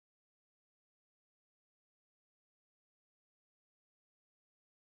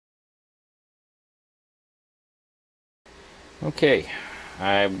Okay,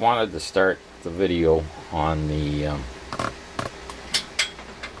 I wanted to start the video on the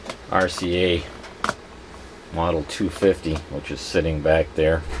RCA Model 250, which is sitting back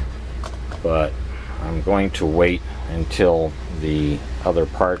there, but I'm going to wait until the other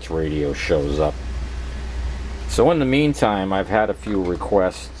parts radio shows up. So in the meantime, I've had a few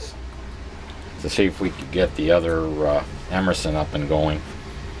requests to see if we could get the other Emmerson up and going.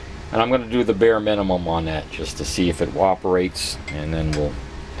 And I'm going to do the bare minimum on that just to see if it operates, and then we'll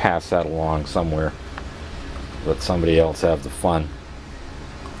pass that along somewhere. Let somebody else have the fun.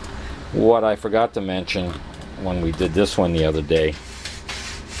 What I forgot to mention when we did this one the other day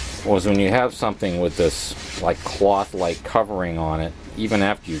was when you have something with this like cloth-like covering on it, even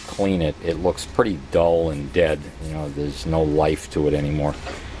after you clean it, it looks pretty dull and dead. You know, there's no life to it anymore.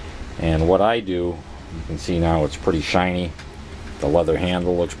 And what I do, you can see now it's pretty shiny. The leather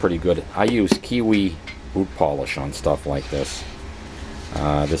handle looks pretty good. I use Kiwi boot polish on stuff like this.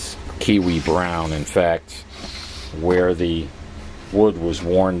 This Kiwi brown, in fact, where the wood was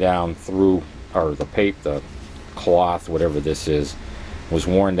worn down through, or the paper, the cloth, whatever this is, was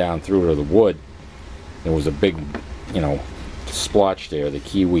worn down through to the wood. There was a big, you know, splotch there. The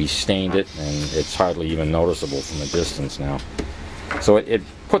Kiwi stained it, and it's hardly even noticeable from a distance now. So it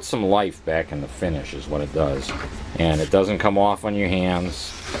puts some life back in the finish is what it does. And it doesn't come off on your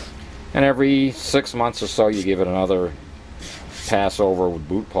hands. And every 6 months or so you give it another pass over with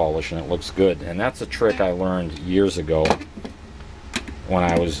boot polish and it looks good. And that's a trick I learned years ago when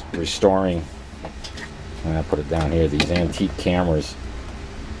I was restoring, and I put it down here, these antique cameras.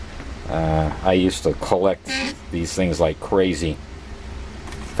 I used to collect these things like crazy.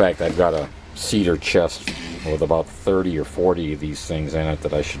 In fact, I've got a cedar chest with about 30 or 40 of these things in it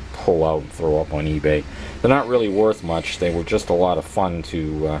that I should pull out and throw up on eBay. They're not really worth much. They were just a lot of fun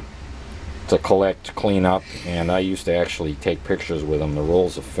to collect, clean up, and I used to actually take pictures with them. The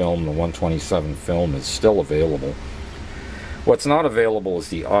rolls of film, the 127 film, is still available. What's not available is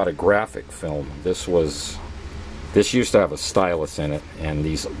the autographic film. This used to have a stylus in it, and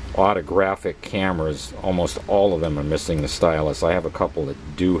these autographic cameras, almost all of them are missing the stylus. I have a couple that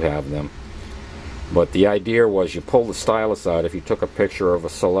do have them. But the idea was you pull the stylus out. If you took a picture of a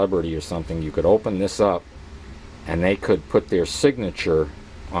celebrity or something, you could open this up and they could put their signature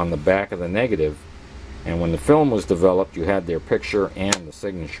on the back of the negative, and when the film was developed you had their picture and the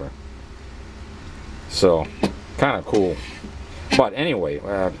signature. So kind of cool. But anyway,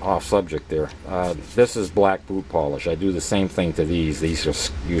 off subject there. This is black boot polish. I do the same thing to these. These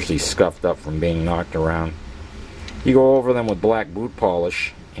are usually scuffed up from being knocked around. You go over them with black boot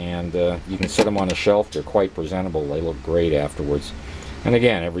polish, and you can set them on a shelf. They're quite presentable. They look great afterwards. And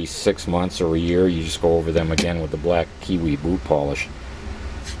again, every 6 months or a year you just go over them again with the black Kiwi boot polish.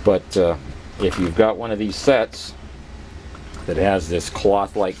 But if you've got one of these sets that has this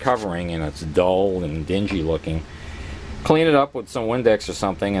cloth-like covering and it's dull and dingy looking, clean it up with some Windex or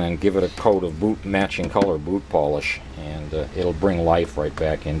something and then give it a coat of boot matching color boot polish, and it'll bring life right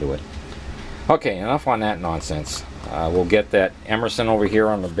back into it. Okay, enough on that nonsense. We'll get that Emmerson over here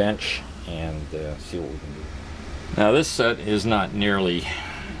on the bench and see what we can do. Now this set is not nearly,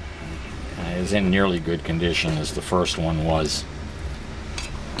 is in nearly good condition as the first one was.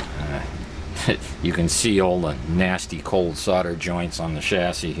 You can see all the nasty cold solder joints on the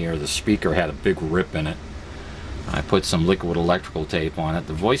chassis here. The speaker had a big rip in it. I put some liquid electrical tape on it.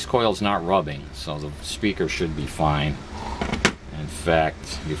 The voice coil's not rubbing, so the speaker should be fine. In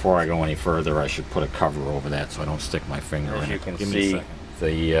fact, before I go any further, I should put a cover over that so I don't stick my finger in it. As you can see,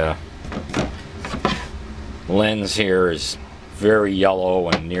 the lens here is very yellow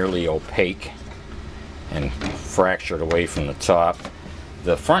and nearly opaque and fractured away from the top.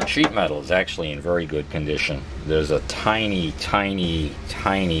 The front sheet metal is actually in very good condition. There's a tiny, tiny,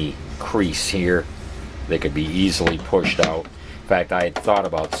 tiny crease here that could be easily pushed out. In fact, I had thought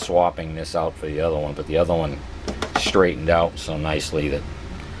about swapping this out for the other one, but the other one straightened out so nicely that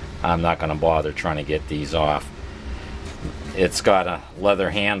I'm not going to bother trying to get these off. It's got a leather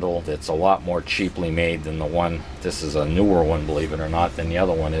handle that's a lot more cheaply made than the one. This is a newer one, believe it or not, than the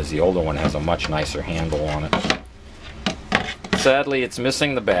other one is. The older one has a much nicer handle on it. Sadly, it's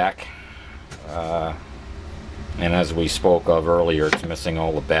missing the back, and as we spoke of earlier, it's missing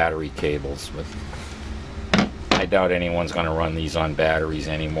all the battery cables, but I doubt anyone's going to run these on batteries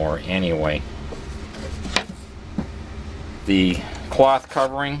anymore anyway. The cloth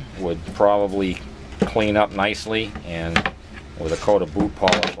covering would probably clean up nicely, and with a coat of boot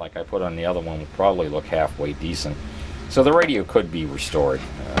polish like I put on the other one would probably look halfway decent. So the radio could be restored.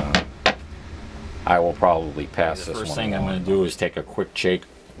 I will probably pass this one. The first thing I'm going to do is take a quick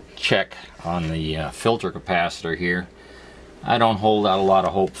check on the filter capacitor here. I don't hold out a lot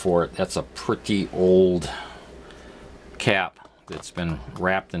of hope for it. That's a pretty old cap that's been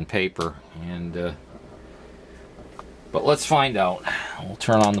wrapped in paper, and but let's find out. We'll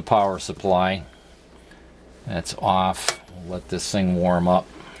turn on the power supply. That's off. We'll let this thing warm up,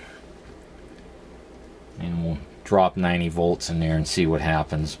 and we'll drop 90 volts in there and see what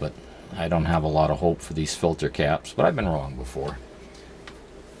happens. But I don't have a lot of hope for these filter caps, but I've been wrong before.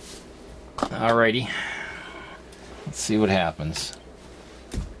 Alrighty, let's see what happens.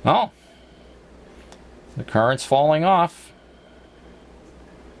 Oh, the current's falling off.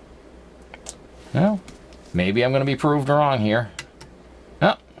 Well, maybe I'm going to be proved wrong here.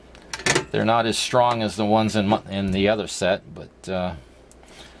 Oh, they're not as strong as the ones in the other set, but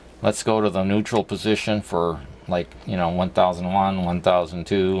let's go to the neutral position for, like, you know, 1001,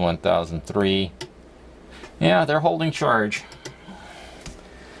 1002, 1003. Yeah, they're holding charge.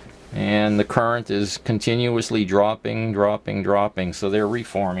 And the current is continuously dropping, so they're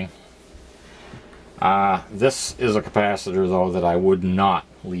reforming. This is a capacitor, though, that I would not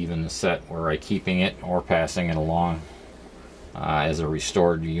leave in the set were I keeping it or passing it along as a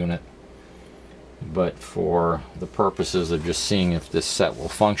restored unit. But for the purposes of just seeing if this set will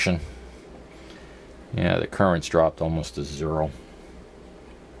function, yeah, the current's dropped almost to 0.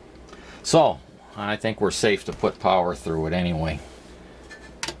 So, I think we're safe to put power through it anyway.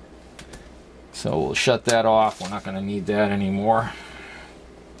 So we'll shut that off. We're not going to need that anymore.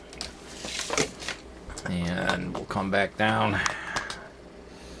 And we'll come back down.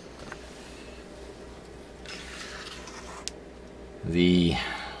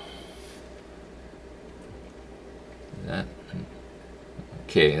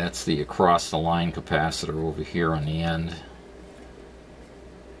 Okay, that's the across the line capacitor over here on the end.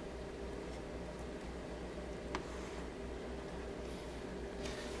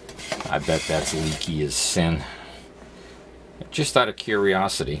 I bet that's leaky as sin. Just out of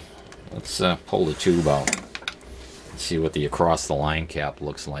curiosity, let's pull the tube out and see what the across the line cap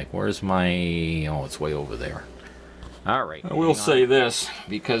looks like. Where's my... oh, it's way over there. Alright. I will say this,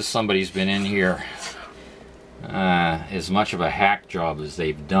 because somebody's been in here, as much of a hack job as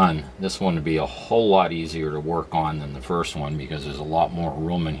they've done, this one would be a whole lot easier to work on than the first one, because there's a lot more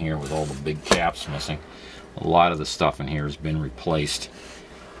room in here with all the big caps missing. A lot of the stuff in here has been replaced.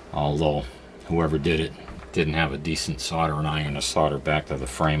 Although whoever did it didn't have a decent soldering iron to solder back to the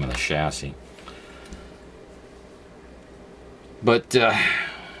frame of the chassis. But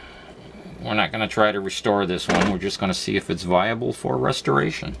we're not going to try to restore this one. We're just going to see if it's viable for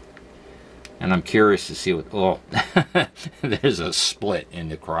restoration. And I'm curious to see what... oh, there's a split in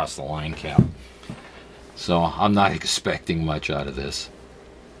the across the line cap. So I'm not expecting much out of this.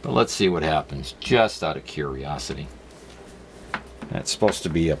 But let's see what happens, just out of curiosity. That's supposed to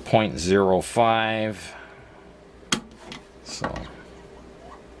be a 0.05. So,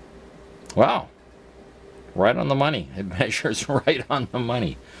 wow, right on the money. It measures right on the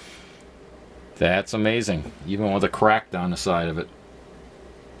money. That's amazing, even with a crack down the side of it.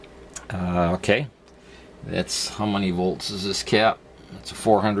 Okay, that's how many volts is this cap? It's a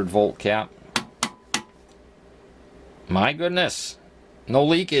 400 volt cap. My goodness, no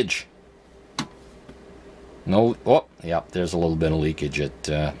leakage. No, oh, yeah, there's a little bit of leakage at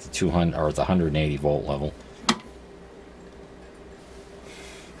the 200 or the 180 volt level.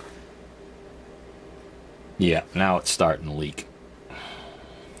 Yeah, now it's starting to leak.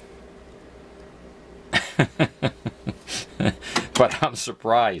 But I'm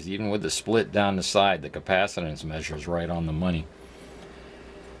surprised, even with the split down the side, the capacitance measures right on the money.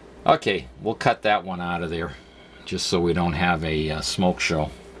 Okay, we'll cut that one out of there, just so we don't have a smoke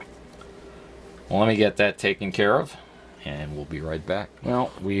show. Well, let me get that taken care of, and we'll be right back. Well,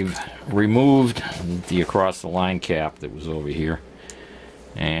 we've removed the across the line cap that was over here,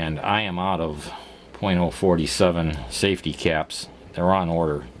 and I am out of 0.047 safety caps. They're on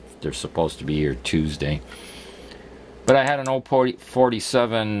order. They're supposed to be here Tuesday. But I had an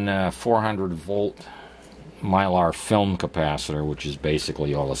 0.47 400 volt Mylar film capacitor, which is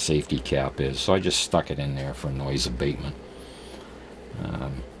basically all a safety cap is. So I just stuck it in there for noise abatement.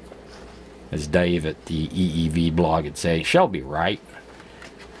 As Dave at the EEV blog would say, she'll be right.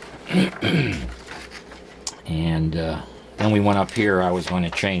 And then we went up here. I was going to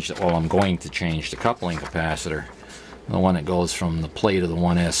change, well, I'm going to change the coupling capacitor, the one that goes from the plate of the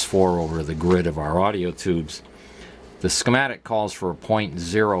 1S4 over the grid of our audio tubes. The schematic calls for a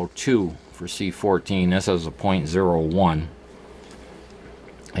 0.02 for C14. This is a 0.01.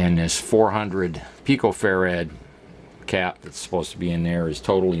 And this 400 picofarad cap that's supposed to be in there is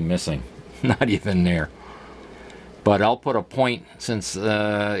totally missing. Not even there. But I'll put a point, since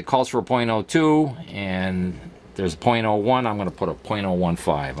it calls for a 0.02 and there's a 0.01, I'm going to put a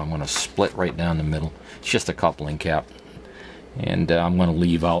 0.015. I'm going to split right down the middle. It's just a coupling cap. And I'm going to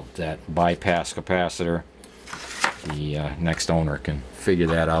leave out that bypass capacitor. The next owner can figure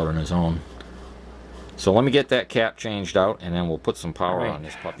that out on his own. So let me get that cap changed out, and then we'll put some power on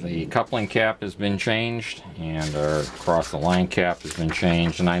this puppy. The coupling cap has been changed, and our cross the line cap has been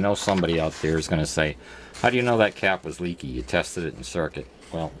changed. And I know somebody out there is going to say, how do you know that cap was leaky? You tested it in circuit.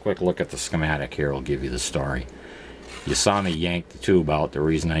 Well, quick look at the schematic here will give you the story. You saw me yank the tube out. The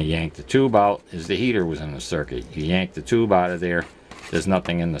reason I yanked the tube out is the heater was in the circuit. You yank the tube out of there, there's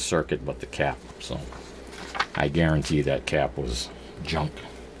nothing in the circuit but the cap. So I guarantee that cap was junk.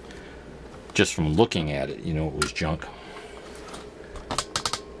 Just from looking at it, you know it was junk.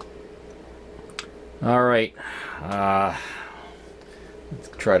 Alright, let's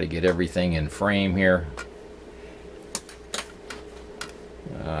try to get everything in frame here.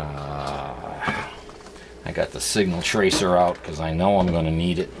 I got the signal tracer out because I know I'm going to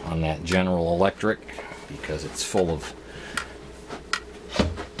need it on that General Electric because it's full of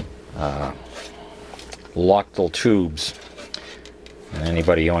Lochtel tubes. And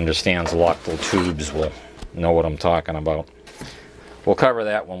anybody who understands Lochtel tubes will know what I'm talking about. We'll cover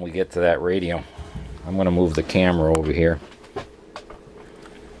that when we get to that radio. I'm going to move the camera over here.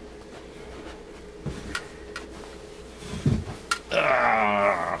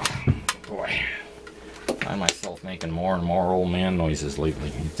 Boy, I find myself making more and more old man noises lately.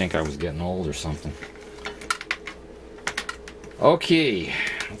 You'd think I was getting old or something. Okay,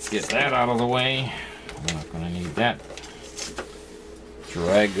 let's get that out of the way. I'm not going to need that.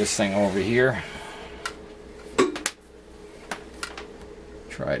 Drag this thing over here.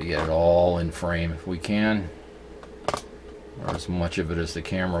 Try to get it all in frame if we can, or as much of it as the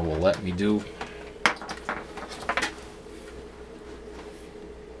camera will let me do.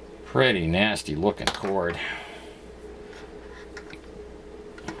 Pretty nasty looking cord.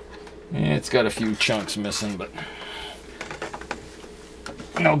 It's got a few chunks missing, but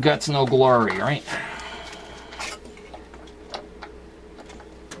no guts, no glory, right?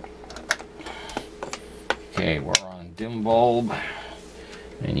 Okay, we're on dim bulb,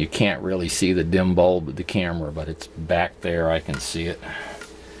 and you can't really see the dim bulb with the camera, but it's back there, I can see it.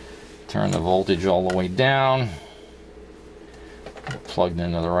 Turn the voltage all the way down. Plugged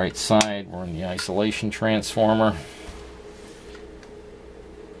into the right side. We're in the isolation transformer.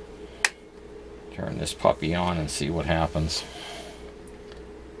 Turn this puppy on and see what happens.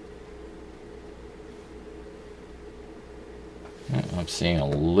 I'm seeing a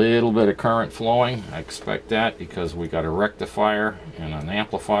little bit of current flowing. I expect that because we got a rectifier and an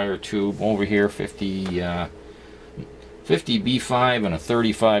amplifier tube over here, 50 B5 and a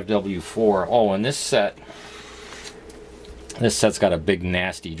 35 W4. Oh, and this set's got a big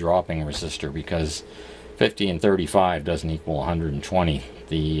nasty dropping resistor because 50 and 35 doesn't equal 120.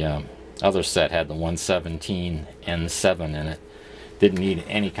 The other set had the 117 N7 in it. Didn't need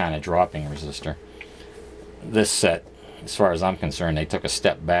any kind of dropping resistor. This set, as far as I'm concerned, they took a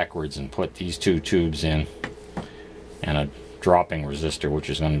step backwards and put these two tubes in and a dropping resistor, which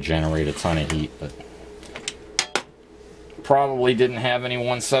is going to generate a ton of heat, but probably didn't have any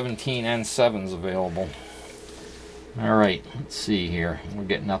 117 N7s available. Alright, let's see here. We're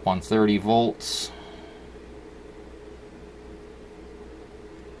getting up on 30 volts.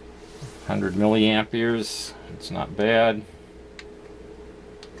 100 milliamperes. It's not bad.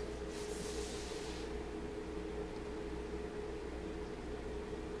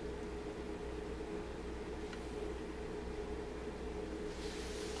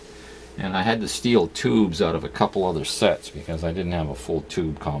 And I had to steal tubes out of a couple other sets because I didn't have a full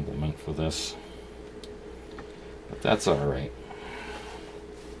tube complement for this. But that's alright.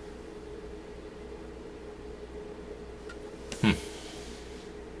 Hmm.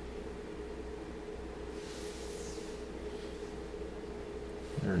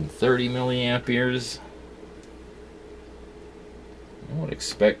 And 30 milliamperes. I would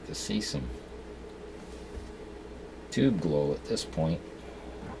expect to see some tube glow at this point.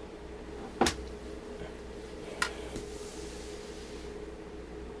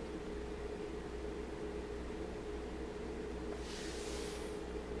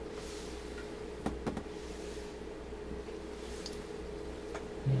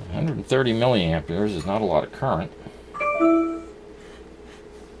 And 30 milliamperes is not a lot of current.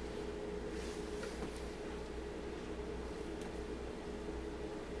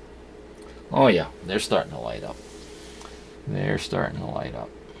 Oh yeah, they're starting to light up. They're starting to light up.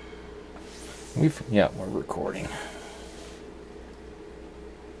 Yeah, we're recording.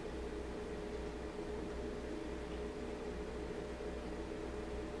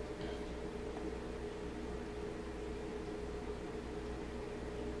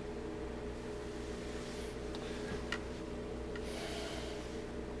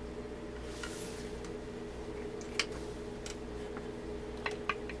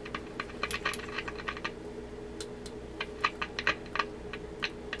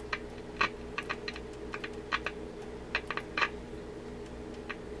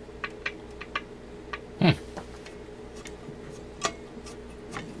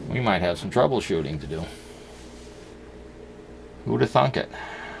 We might have some troubleshooting to do. Who'd have thunk it?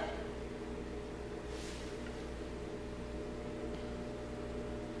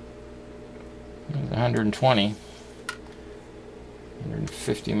 There's 120,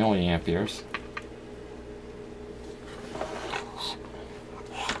 150 milliamperes.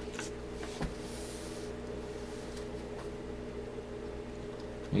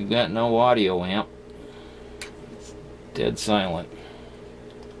 We've got no audio amp. It's dead silent.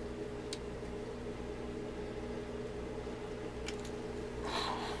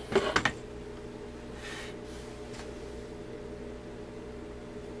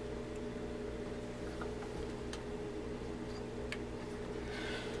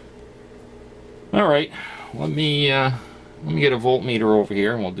 All right, let me get a voltmeter over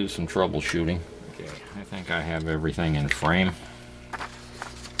here and we'll do some troubleshooting. Okay, I think I have everything in frame.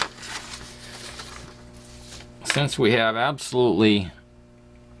 Since we have absolutely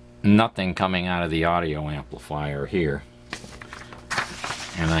nothing coming out of the audio amplifier here,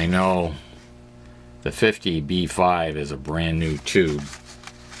 and I know the 50B5 is a brand new tube,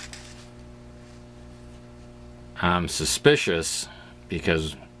 I'm suspicious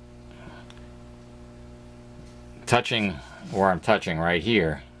because touching where I'm touching right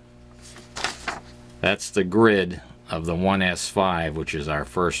here, that's the grid of the 1S5, which is our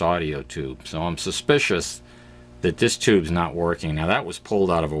first audio tube. So I'm suspicious that this tube's not working. Now that was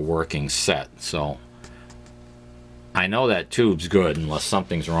pulled out of a working set, so I know that tube's good unless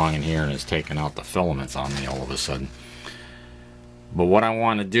something's wrong in here and it's taken out the filaments on me all of a sudden. But what I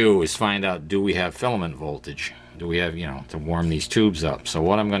want to do is find out, do we have filament voltage? Do we have, to warm these tubes up? So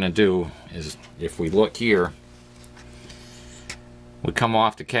what I'm going to do is, if we look here, we come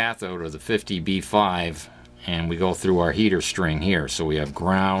off the cathode of the 50B5 and we go through our heater string here. So we have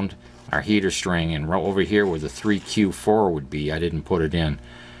ground, our heater string, and right over here where the 3Q4 would be, I didn't put it in,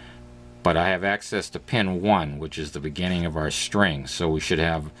 but I have access to pin 1, which is the beginning of our string. So we should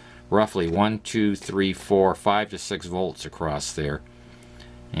have roughly 1, 2, 3, 4, 5 to 6 volts across there.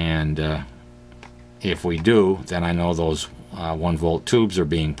 And if we do, then I know those 1 volt tubes are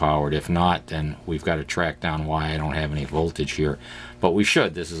being powered. If not, then we've got to track down why I don't have any voltage here. But we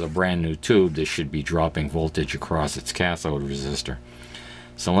should. This is a brand new tube. This should be dropping voltage across its cathode resistor.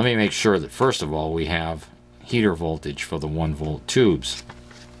 So let me make sure that first of all we have heater voltage for the 1 volt tubes.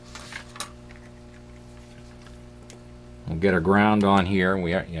 We'll get our ground on here.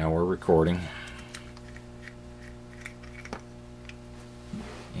 We're recording.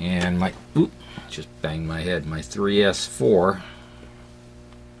 And my just banged my head. My 3S4.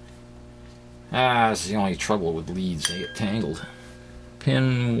 This is the only trouble with leads. They get tangled.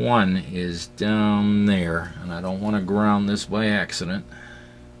 Pin 1 is down there, and I don't want to ground this by accident.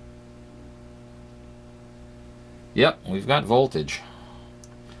 Yep, we've got voltage.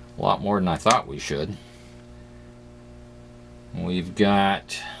 A lot more than I thought we should. We've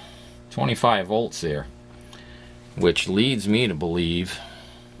got 25 volts there, which leads me to believe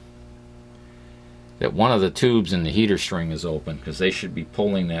that one of the tubes in the heater string is open, because they should be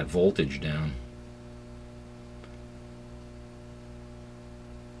pulling that voltage down.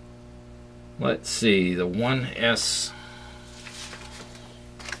 Let's see, the 1S,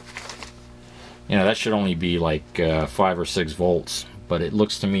 that should only be like 5 or 6 volts, but it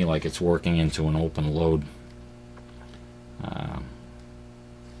looks to me like it's working into an open load.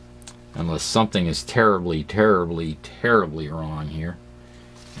 Unless something is terribly, terribly, terribly wrong here.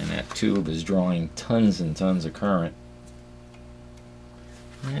 And that tube is drawing tons and tons of current.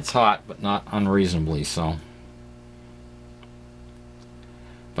 It's hot, but not unreasonably so.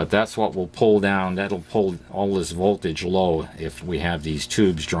 But that's what will pull down. That'll pull all this voltage low if we have these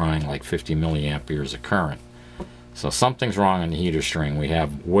tubes drawing like 50 milliamperes of current. So something's wrong in the heater string. We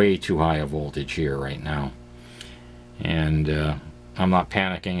have way too high a voltage here right now. And I'm not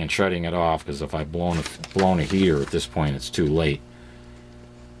panicking and shutting it off, because if I've blown a heater at this point, it's too late.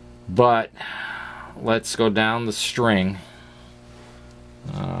 But let's go down the string.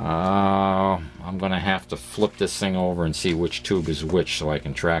 I'm going to have to flip this thing over and see which tube is which so I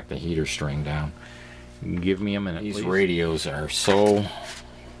can track the heater string down. Give me a minute. These radios are so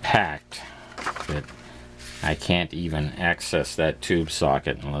packed that I can't even access that tube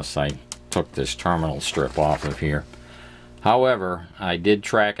socket unless I took this terminal strip off of here. However, I did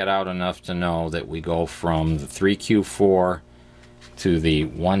track it out enough to know that we go from the 3Q4 to the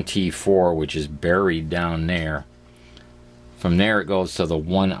 1T4, which is buried down there. From there it goes to the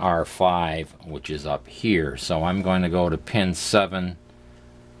 1R5, which is up here. So I'm going to go to pin 7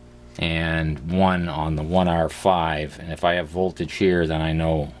 and 1 on the 1R5, and if I have voltage here, then I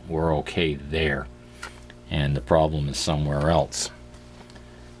know we're okay there, and the problem is somewhere else.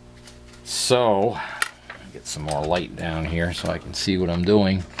 So, get some more light down here so I can see what I'm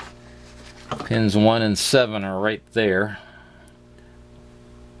doing. Pins 1 and 7 are right there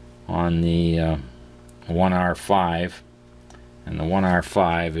on the 1R5, and the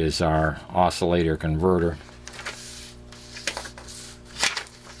 1R5 is our oscillator converter.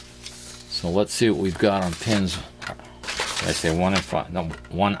 So let's see what we've got on pins. I say 1 and 5, no,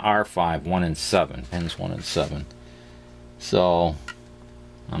 1R5, 1 and 7, pins 1 and 7. So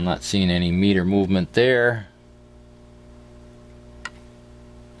I'm not seeing any meter movement there.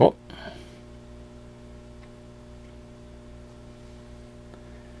 Oh.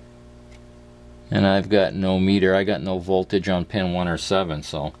 And I've got no meter, I got no voltage on pin 1 or 7,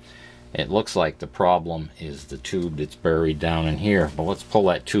 so it looks like the problem is the tube that's buried down in here. But let's pull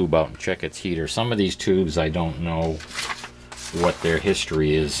that tube out and check its heater. Some of these tubes I don't know what their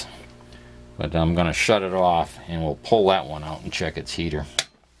history is, but I'm going to shut it off and we'll pull that one out and check its heater.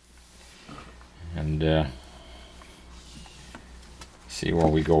 And see where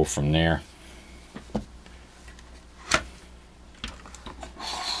we go from there.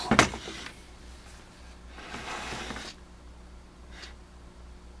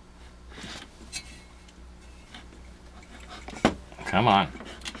 Come on.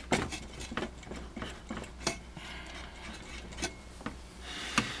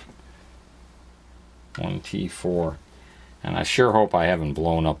 T4, and I sure hope I haven't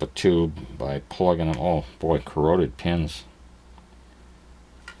blown up a tube by plugging them. Oh boy, corroded pins.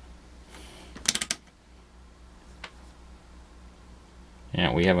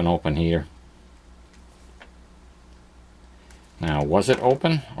 Yeah, we have an open heater. Now, was it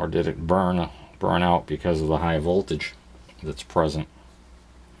open or did it burn out because of the high voltage that's present?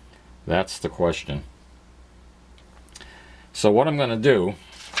 That's the question. So what I'm going to do,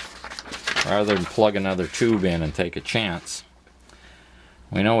 rather than plug another tube in and take a chance,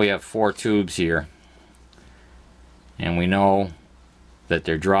 we know we have 4 tubes here, and we know that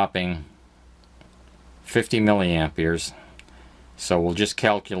they're dropping 50 milliamperes, so we'll just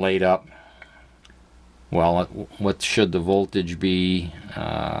calculate up, well, what should the voltage be,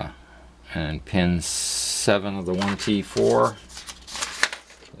 and pin 7 of the 1T4,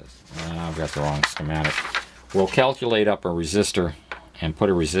 I've got the wrong schematic. We'll calculate up a resistor and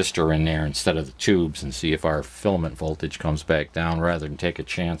put a resistor in there instead of the tubes and see if our filament voltage comes back down, rather than take a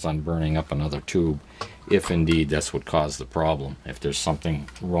chance on burning up another tube, if indeed that's what caused the problem, if there's something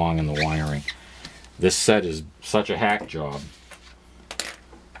wrong in the wiring. This set is such a hack job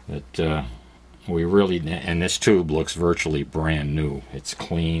that we really, and this tube looks virtually brand new. It's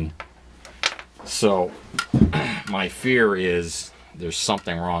clean. So my fear is there's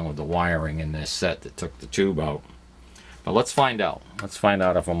something wrong with the wiring in this set that took the tube out. But let's find out. Let's find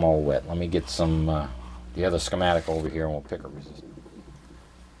out if I'm all wet. Let me get some the other schematic over here and we'll pick a resistor.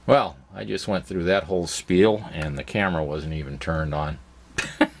 Well, I just went through that whole spiel and the camera wasn't even turned on.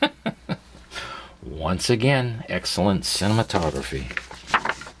 Once again, excellent cinematography.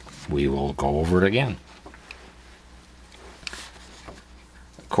 We will go over it again.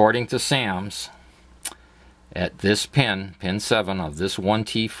 According to Sam's, at this pin 7 of this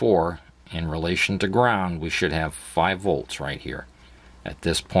 1T4, in relation to ground, we should have 5 volts right here at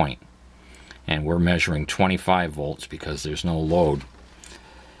this point. And we're measuring 25 volts because there's no load.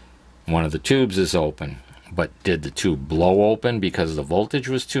 One of the tubes is open, but did the tube blow open because the voltage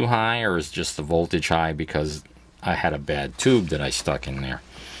was too high, or is just the voltage high because I had a bad tube that I stuck in there?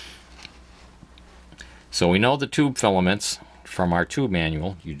 So we know the tube filaments from our tube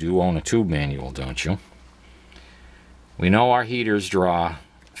manual. You do own a tube manual, don't you? We know our heaters draw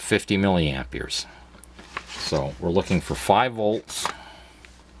 50 milliamperes. So we're looking for 5 volts.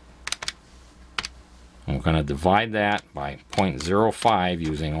 And we're going to divide that by 0.05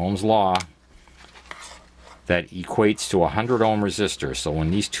 using Ohm's law. That equates to a 100 ohm resistor. So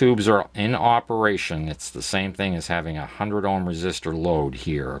when these tubes are in operation, it's the same thing as having a 100 ohm resistor load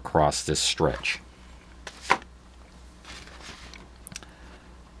here across this stretch.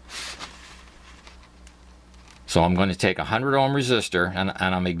 So I'm going to take a 100 ohm resistor, and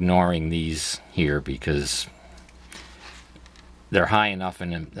I'm ignoring these here because they're high enough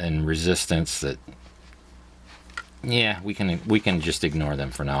in resistance that, yeah, we can just ignore them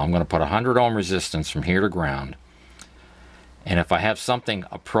for now. I'm going to put 100 ohm resistance from here to ground, and if I have something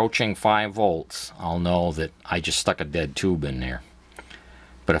approaching 5 volts, I'll know that I just stuck a dead tube in there.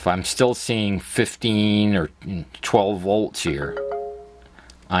 But if I'm still seeing 15 or 12 volts here,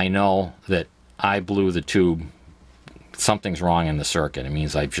 I know that I blew the tube. Something's wrong in the circuit. It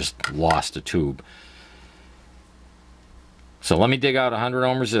means I've just lost a tube. So let me dig out a 100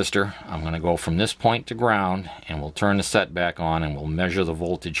 ohm resistor. I'm going to go from this point to ground, and we'll turn the set back on, and we'll measure the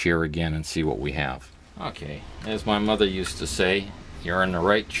voltage here again and see what we have. Okay, as my mother used to say, you're in the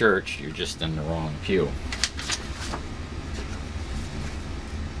right church, you're just in the wrong pew.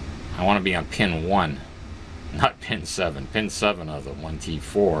 I want to be on pin 1, not pin 7. Pin 7 of the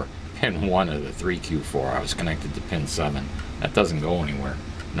 1T4, pin 1 of the 3Q4. I was connected to pin 7. That doesn't go anywhere.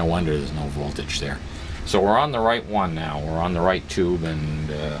 No wonder there's no voltage there. So we're on the right one now. We're on the right tube, and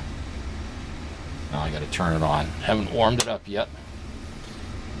now I got to turn it on. Haven't warmed it up yet.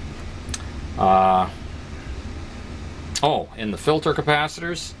 Oh, and the filter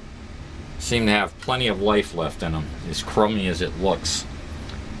capacitors seem to have plenty of life left in them, as crummy as it looks.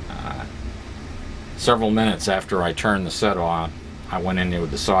 Several minutes after I turned the set on, I went in there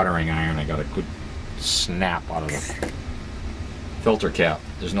with the soldering iron. I got a good snap out of the filter cap.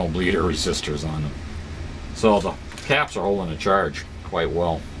 There's no bleeder resistors on them. So the caps are holding a charge quite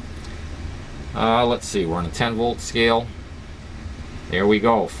well. Let's see, we're on a 10 volt scale. There we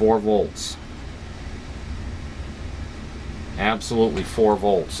go, 4 volts. Absolutely 4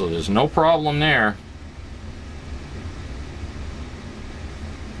 volts, so there's no problem there.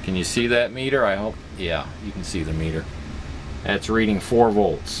 Can you see that meter? I hope, yeah, you can see the meter. That's reading 4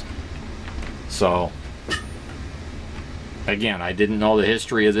 volts. So, again, I didn't know the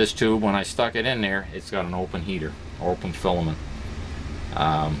history of this tube. When I stuck it in there, it's got an open heater, open filament.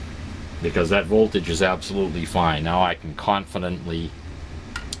 Because that voltage is absolutely fine. Now I can confidently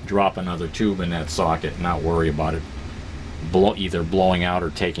drop another tube in that socket and not worry about it either blowing out or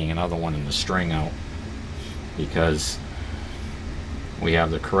taking another one in the string out, because we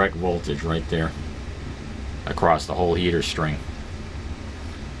have the correct voltage right there across the whole heater string.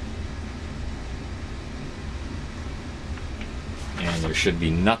 And there should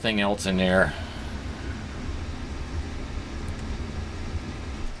be nothing else in there.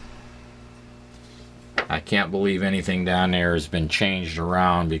 I can't believe anything down there has been changed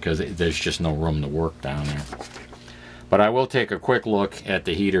around, because there's just no room to work down there. But I will take a quick look at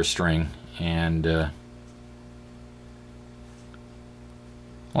the heater string, and well,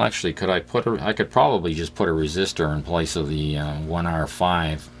 actually, I could probably just put a resistor in place of the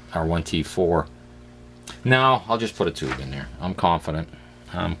 1R5 or 1T4. No, I'll just put a tube in there. I'm confident.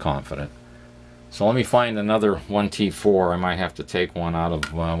 I'm confident. So let me find another 1T4. I might have to take one out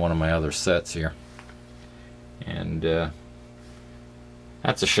of one of my other sets here. And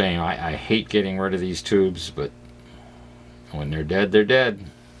that's a shame. I hate getting rid of these tubes, but when they're dead, they're dead.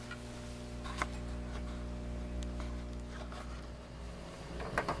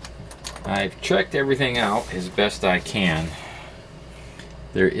 I've checked everything out as best I can.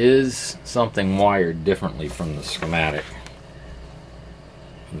 There is something wired differently from the schematic.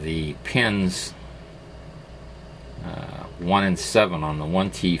 The pins 1 and 7 on the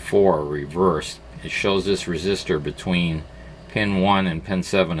 1T4 are reversed. It shows this resistor between pin 1 and pin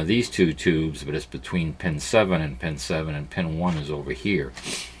 7 of these two tubes, but it's between pin 7 and pin 7, and pin 1 is over here.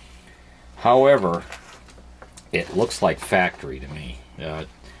 However, it looks like factory to me.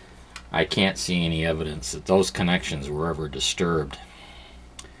 I can't see any evidence that those connections were ever disturbed.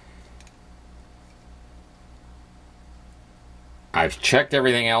 I've checked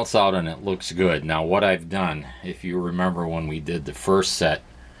everything else out and it looks good. Now what I've done, if you remember when we did the first set,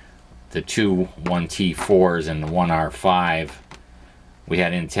 the two 1T4s and the 1R5, we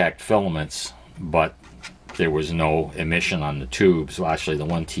had intact filaments, but there was no emission on the tubes. Well, actually the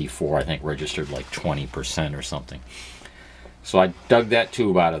 1T4 I think registered like 20% or something. So I dug that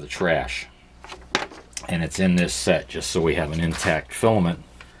tube out of the trash, and it's in this set just so we have an intact filament,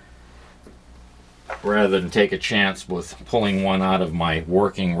 rather than take a chance with pulling one out of my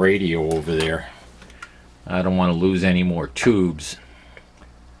working radio over there. I don't want to lose any more tubes.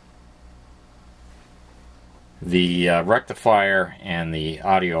 The rectifier and the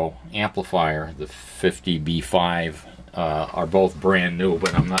audio amplifier, the 50B5, are both brand new,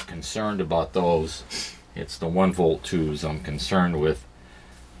 but I'm not concerned about those. It's the 1 volt tubes I'm concerned with.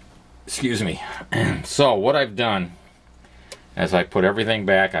 Excuse me. So what I've done, as I put everything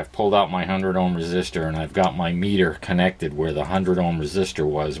back, I've pulled out my 100 ohm resistor, and I've got my meter connected where the 100 ohm resistor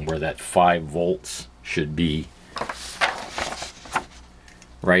was and where that 5 volts should be,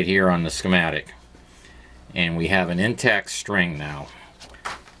 right here on the schematic. And we have an intact string now.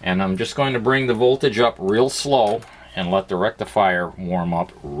 And I'm just going to bring the voltage up real slow and let the rectifier warm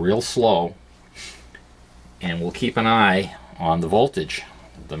up real slow. And we'll keep an eye on the voltage.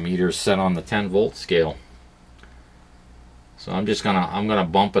 The meter's set on the 10 volt scale. So I'm gonna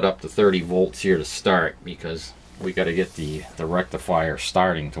bump it up to 30 volts here to start, because we got to get the rectifier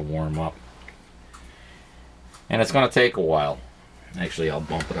starting to warm up. And it's going to take a while. Actually, I'll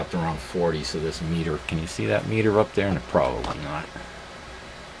bump it up to around 40 so this meter, can you see that meter up there? No, probably not.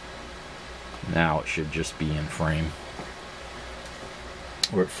 Now it should just be in frame.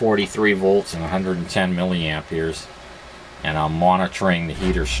 We're at 43 volts and 110 milliamperes, and I'm monitoring the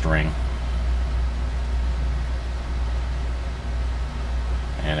heater string.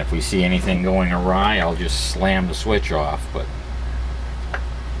 And if we see anything going awry, I'll just slam the switch off, but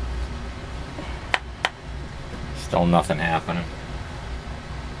still nothing happening.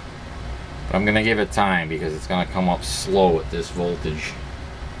 But I'm going to give it time because it's going to come up slow at this voltage.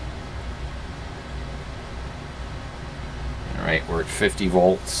 Alright, we're at 50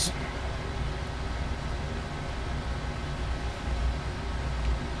 volts.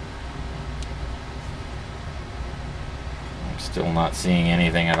 I'm still not seeing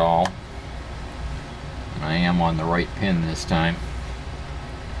anything at all. I am on the right pin this time.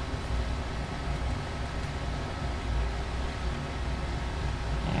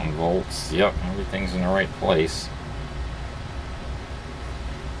 Volts, yep, everything's in the right place.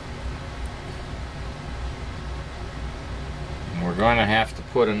 And we're going to have to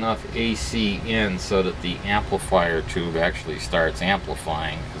put enough AC in so that the amplifier tube actually starts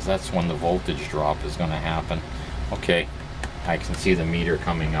amplifying, because that's when the voltage drop is going to happen. Okay, I can see the meter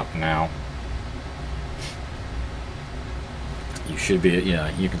coming up now. You should be, yeah,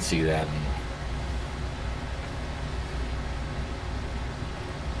 you can see that.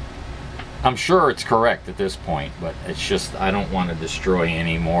 I'm sure it's correct at this point, but it's just I don't want to destroy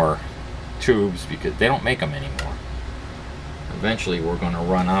any more tubes because they don't make them anymore. Eventually we're going to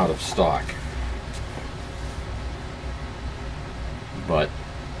run out of stock. But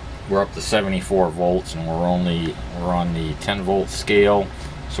we're up to 74 volts and we're on the 10 volt scale,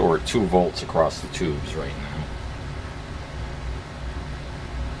 so we're at 2 volts across the tubes right now.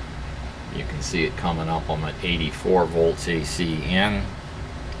 You can see it coming up. I'm at 84 volts AC in.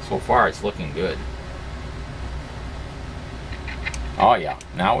 So far it's looking good. Oh yeah,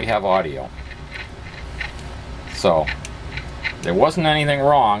 now we have audio. So there wasn't anything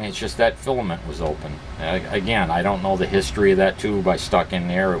wrong, it's just that filament was open. Again, I don't know the history of that tube I stuck in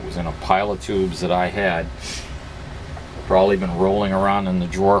there. It was in a pile of tubes that I had. Probably been rolling around in the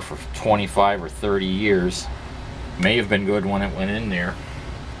drawer for 25 or 30 years. May have been good when it went in there.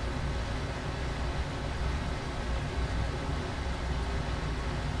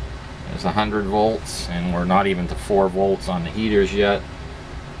 There's 100 volts, and we're not even to 4 volts on the heaters yet.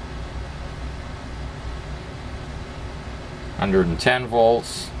 110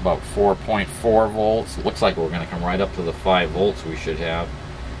 volts, about 4.4 volts. It looks like we're going to come right up to the 5 volts we should have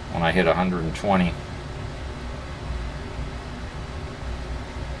when I hit 120.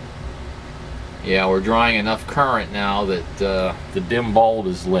 Yeah, we're drawing enough current now that the dim bulb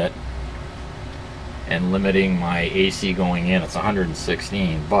is lit and limiting my AC going in. It's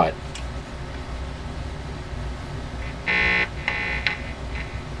 116, but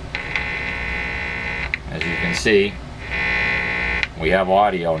as you can see, we have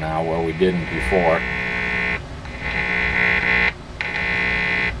audio now where we didn't before.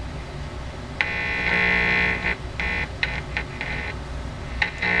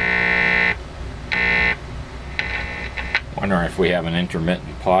 Wondering if we have an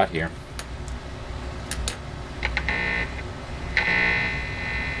intermittent pot here.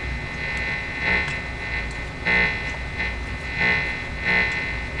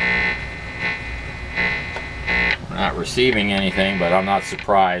 Not receiving anything, but I'm not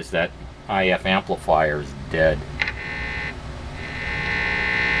surprised. That IF amplifier is dead.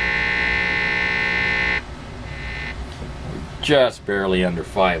 We're just barely under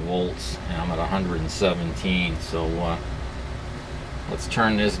 5 volts, and I'm at 117. So let's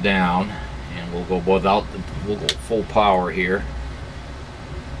turn this down, and we'll go without we'll go full power here.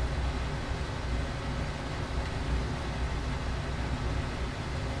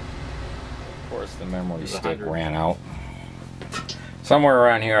 The memory stick ran out. Somewhere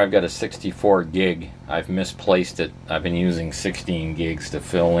around here I've got a 64 gig. I've misplaced it. I've been using 16 gigs to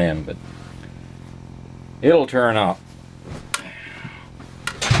fill in, but it'll turn up.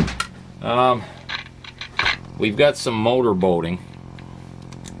 We've got some motor boating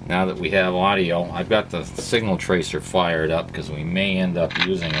now that we have audio. I've got the signal tracer fired up because we may end up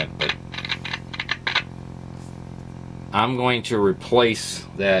using it, but I'm going to replace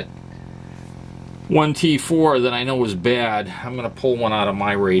that 1T4 that I know is bad. I'm going to pull one out of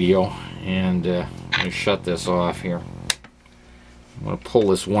my radio, and let me shut this off here. I'm going to pull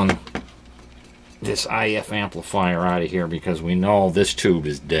this IF amplifier out of here because we know this tube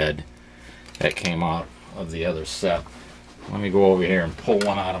is dead. That came out of the other set. Let me go over here and pull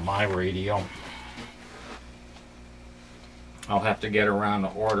one out of my radio. I'll have to get around to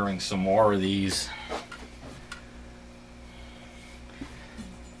ordering some more of these.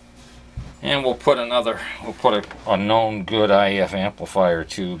 And we'll put a known good IF amplifier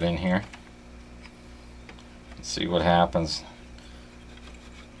tube in here. Let's see what happens.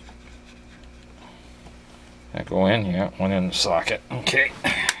 That go in here, went in the socket. Okay.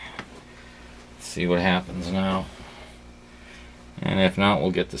 Let's see what happens now. And if not,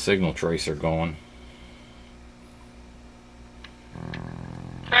 we'll get the signal tracer going.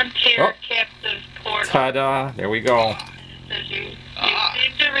 Frontier captive portal. Ta-da! There we go. Says you seem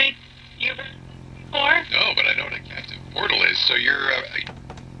to read you before? No, but I know what a captive portal is. So you're.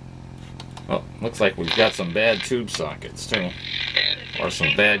 Well, looks like we've got some bad tube sockets too, or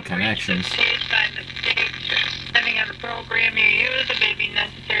some bad connections. Depending on the program you use, it may be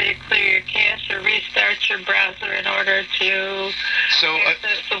necessary to clear your cache or restart your browser in order to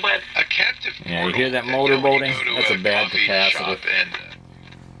access the web. A captive portal. Yeah, you hear that motorboating? That's a bad capacitor.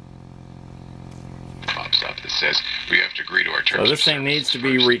 Pops up that says we have to agree to our terms. So this thing needs to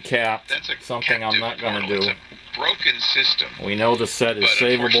be recapped. That's something I'm not going to do. It's a broken system. We know the set is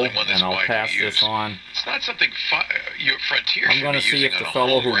savable, and I'll pass this on. It's not something Frontier. I'm going to see if the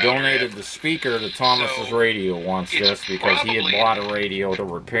fellow who donated the speaker to Thomas's radio wants this, because he had bought a radio to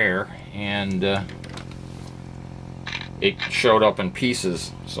repair, and it showed up in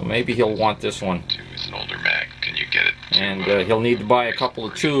pieces. So maybe he'll want this one. It's an older Mac. Can you get it? And he'll need to buy a couple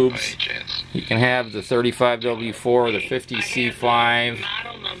of tubes. He can have the 35W4, the 50C5.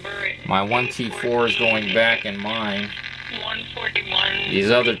 My 1T4 is going back in mine. 141.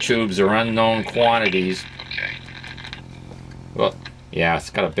 These other tubes are unknown quantities. Okay. Well, yeah, it's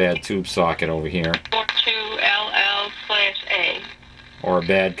got a bad tube socket over here. 42LL/A. Or a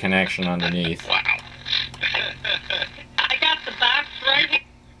bad connection underneath. Wow. I got the box right here.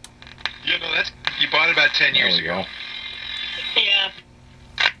 You know, you bought it about 10 years ago. Yeah.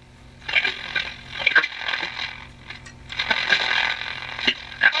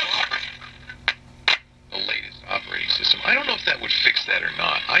 The latest operating system. I don't know if that would fix that or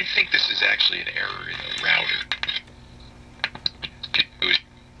not. I think this is actually an error in the router.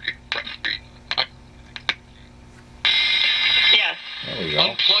 Yes. There we go.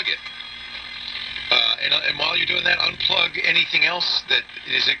 Unplug it. And while you're doing that, unplug anything else that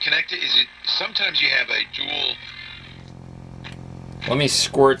is it connected. Sometimes you have a dual. Let me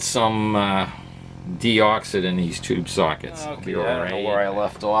squirt some deoxit in these tube sockets. Okay, I don't know where I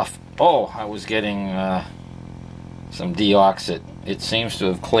left off. Oh, I was getting some deoxit. It seems to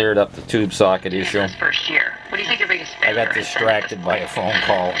have cleared up the tube socket issue. First year. What do you think your biggest I got distracted by a phone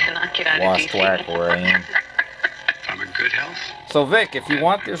call. Lost track where I am. I'm in good health. So Vic, if you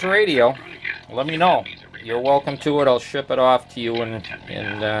want this radio, let me know. You're welcome to it. I'll ship it off to you, and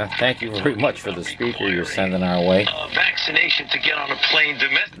thank you very much for the speaker you're sending our way. Vaccination to get on a plane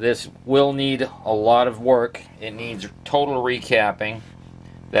domestic. This will need a lot of work. It needs total recapping.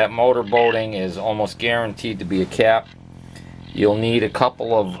 That motor boating is almost guaranteed to be a cap. You'll need a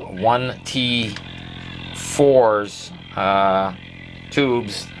couple of 1T4s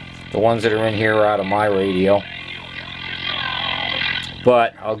tubes. The ones that are in here are out of my radio.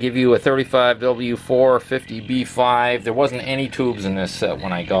 But I'll give you a 35W4, 50B5. There wasn't any tubes in this set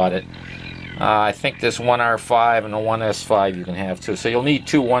when I got it. I think this 1R5 and the 1S5 you can have too. So you'll need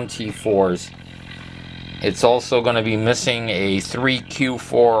two 1T4s. It's also going to be missing a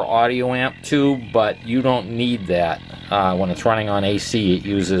 3Q4 audio amp tube, but you don't need that. When it's running on AC, it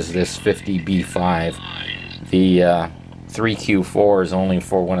uses this 50B5. The 3Q4 is only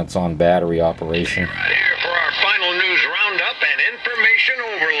for when it's on battery operation. Right here for our final news roundup and information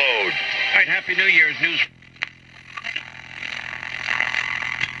overload. All right, Happy New Year's news.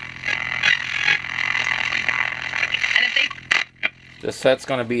 This set's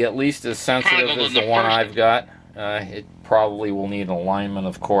going to be at least as sensitive as the one I've got. It probably will need alignment,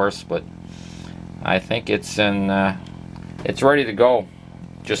 of course, but I think it's ready to go.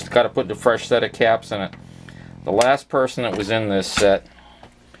 Just got to put the fresh set of caps in it. The last person that was in this set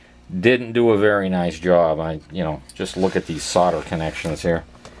didn't do a very nice job. Just look at these solder connections here.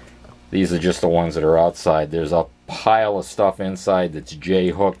 These are just the ones that are outside. There's a pile of stuff inside that's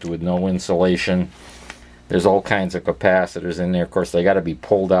J-hooked with no insulation. There's all kinds of capacitors in there. Of course, they got to be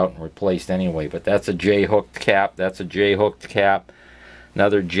pulled out and replaced anyway. But that's a J-hooked cap. That's a J-hooked cap.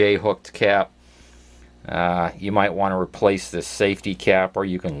 Another J-hooked cap. You might want to replace this safety cap, or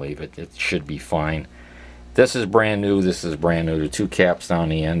you can leave it. It should be fine. This is brand new. This is brand new. The two caps down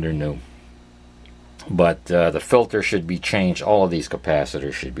the end are new. But the filter should be changed. All of these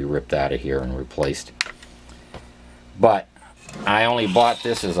capacitors should be ripped out of here and replaced. But I only bought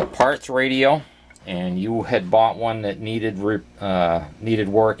this as a parts radio. and you had bought one that needed work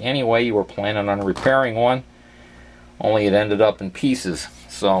anyway, you were planning on repairing one, only it ended up in pieces.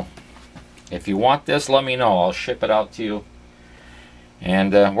 So if you want this, let me know. I'll ship it out to you.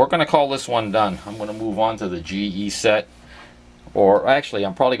 And we're going to call this one done. I'm going to move on to the GE set. Or actually,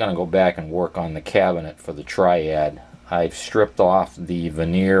 I'm probably going to go back and work on the cabinet for the Triad. I've stripped off the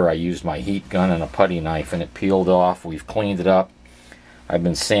veneer. I used my heat gun and a putty knife and it peeled off. We've cleaned it up. I've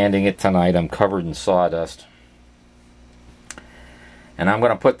been sanding it tonight. I'm covered in sawdust. And I'm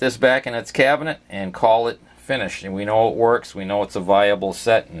going to put this back in its cabinet and call it finished. And we know it works. We know it's a viable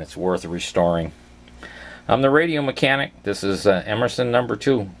set and it's worth restoring. I'm the radio mechanic. This is Emmerson number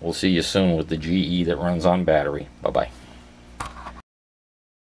 2. We'll see you soon with the GE that runs on battery. Bye-bye.